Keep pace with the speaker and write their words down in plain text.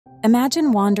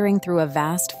Imagine wandering through a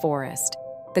vast forest,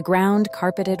 the ground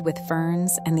carpeted with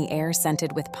ferns and the air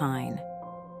scented with pine.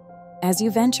 As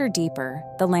you venture deeper,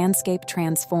 the landscape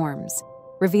transforms,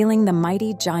 revealing the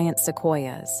mighty giant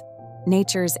sequoias,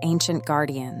 nature's ancient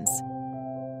guardians.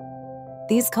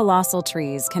 These colossal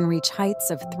trees can reach heights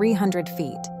of 300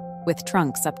 feet, with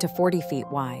trunks up to 40 feet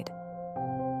wide.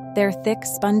 Their thick,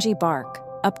 spongy bark,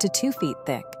 up to 2 feet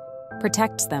thick,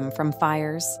 protects them from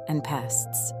fires and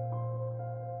pests.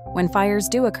 When fires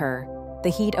do occur, the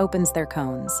heat opens their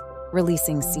cones,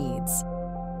 releasing seeds.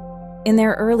 In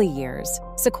their early years,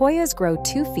 sequoias grow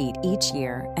 2 feet each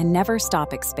year and never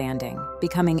stop expanding,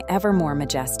 becoming ever more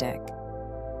majestic.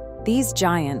 These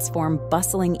giants form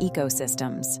bustling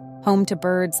ecosystems, home to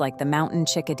birds like the mountain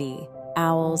chickadee,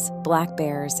 owls, black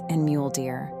bears, and mule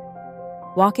deer.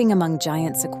 Walking among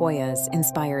giant sequoias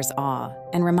inspires awe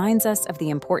and reminds us of the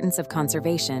importance of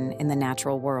conservation in the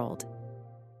natural world.